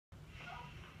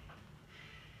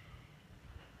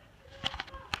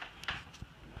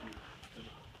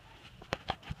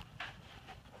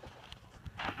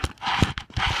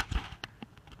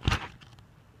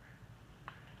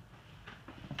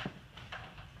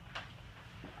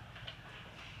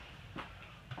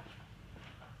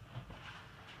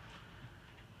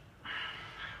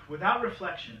Without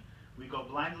reflection, we go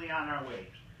blindly on our way,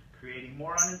 creating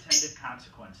more unintended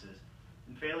consequences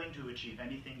and failing to achieve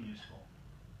anything useful.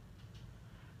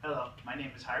 Hello, my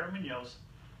name is Hiram Munoz,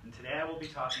 and today I will be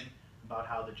talking about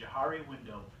how the Johari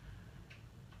window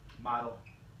model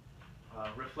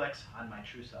reflects on my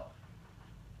true self.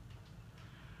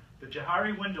 The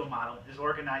Johari window model is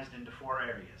organized into 4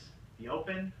 areas: the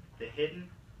open, the hidden,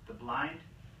 the blind,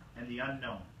 and the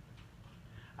unknown.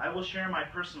 I will share my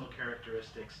personal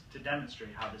characteristics to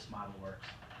demonstrate how this model works.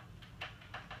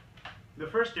 The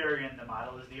first area in the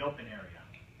model is the open area.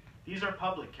 These are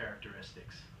public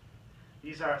characteristics.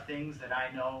 These are things that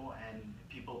I know and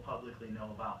people publicly know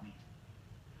about me.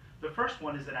 The first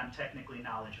one is that I'm technically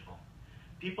knowledgeable.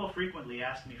 People frequently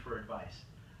ask me for advice.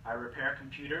 I repair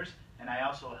computers, and I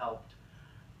also helped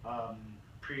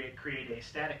create a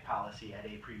static policy at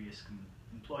a previous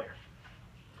employer.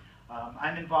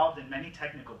 I'm involved in many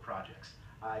technical projects.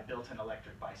 I built an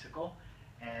electric bicycle,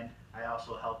 and I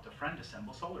also helped a friend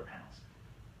assemble solar panels.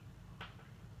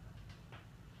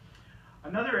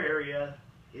 Another area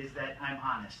is that I'm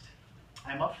honest.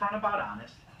 I'm upfront about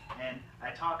honest, and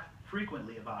I talk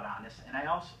frequently about honesty,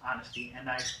 and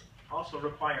I also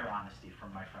require honesty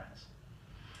from my friends.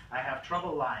 I have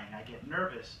trouble lying. I get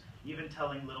nervous even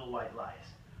telling little white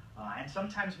lies. And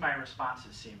sometimes my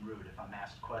responses seem rude if I'm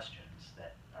asked questions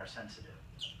that are sensitive.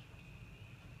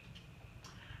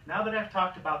 Now that I've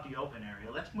talked about the open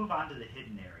area, let's move on to the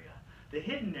hidden area. The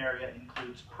hidden area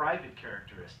includes private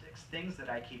characteristics, things that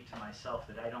I keep to myself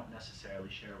that I don't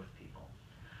necessarily share with people.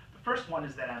 The first one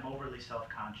is that I'm overly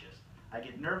self-conscious. I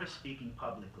get nervous speaking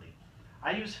publicly.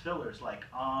 I use fillers like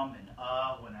and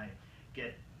when I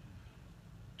get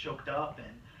choked up,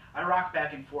 and I rock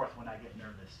back and forth when I get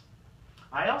nervous.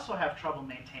 I also have trouble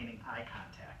maintaining eye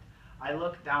contact. I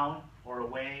look down or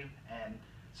away, and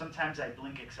sometimes I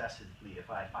blink excessively if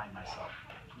I find myself,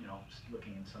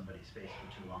 looking in somebody's face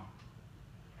for too long.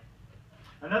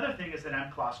 Another thing is that I'm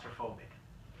claustrophobic.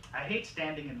 I hate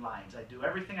standing in lines. I do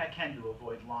everything I can to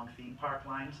avoid long theme park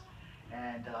lines,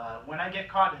 and when I get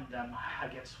caught in them, I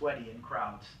get sweaty in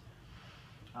crowds.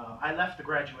 I left the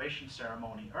graduation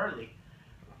ceremony early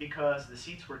because the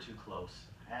seats were too close.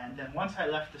 And then once I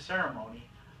left the ceremony,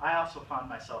 I also found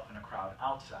myself in a crowd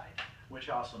outside, which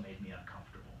also made me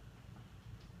uncomfortable.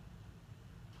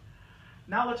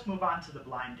 Now let's move on to the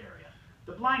blind area.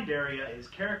 The blind area is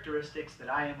characteristics that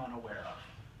I am unaware of.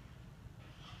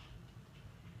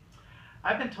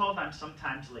 I've been told I'm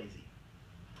sometimes lazy.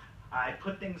 I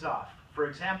put things off. For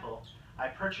example, I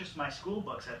purchased my school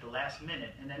books at the last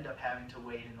minute and end up having to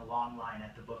wait in a long line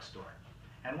at the bookstore.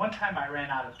 And one time I ran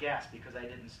out of gas because I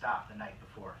didn't stop the night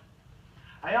before.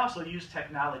 I also use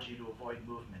technology to avoid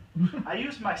movement. I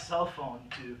use my cell phone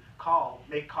to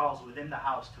make calls within the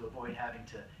house to avoid having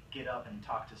to get up and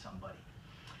talk to somebody.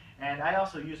 And I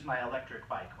also use my electric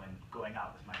bike when going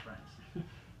out with my friends.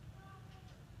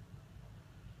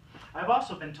 I've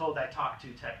also been told I talk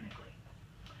too technically.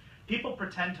 People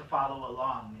pretend to follow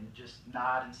along and just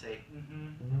nod and say,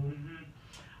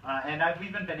 and I've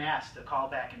even been asked to call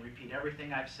back and repeat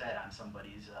everything I've said on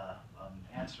somebody's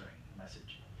answering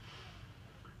message.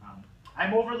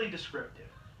 I'm overly descriptive.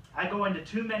 I go into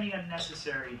too many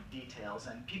unnecessary details,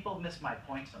 and people miss my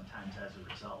point sometimes as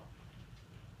a result.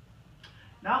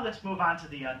 Now let's move on to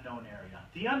the unknown area.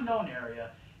 The unknown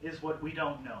area is what we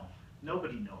don't know.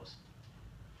 Nobody knows.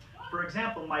 For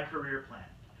example, my career plan.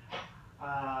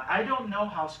 I don't know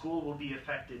how school will be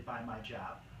affected by my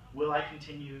job. Will I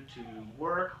continue to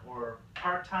work or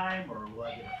part-time, or will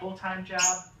I get a full-time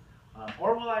job?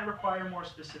 Or will I require more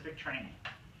specific training?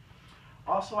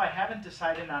 Also, I haven't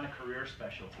decided on a career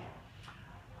specialty.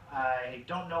 I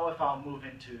don't know if I'll move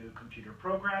into computer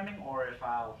programming or if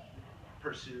I'll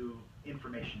pursue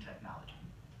information technology.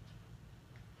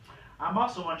 I'm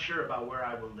also unsure about where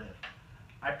I will live.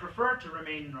 I prefer to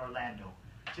remain in Orlando.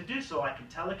 To do so, I can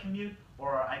telecommute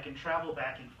or I can travel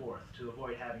back and forth to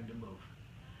avoid having to move.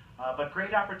 But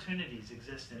great opportunities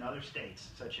exist in other states,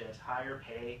 such as higher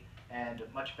pay and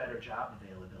much better job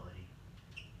availability.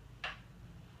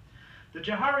 The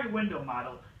Johari window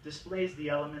model displays the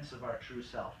elements of our true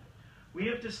self. We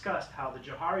have discussed how the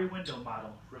Johari window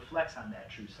model reflects on that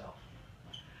true self.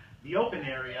 The open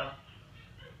area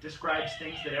describes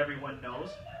things that everyone knows.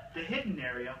 The hidden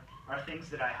area are things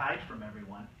that I hide from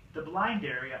everyone. The blind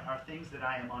area are things that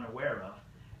I am unaware of.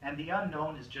 And the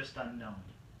unknown is just unknown.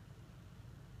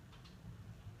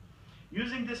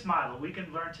 Using this model, we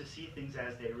can learn to see things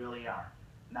as they really are,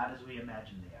 not as we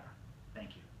imagine they are.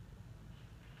 Thank you.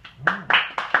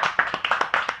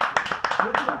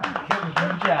 Good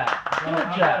job. Good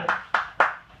job.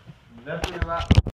 Nothing about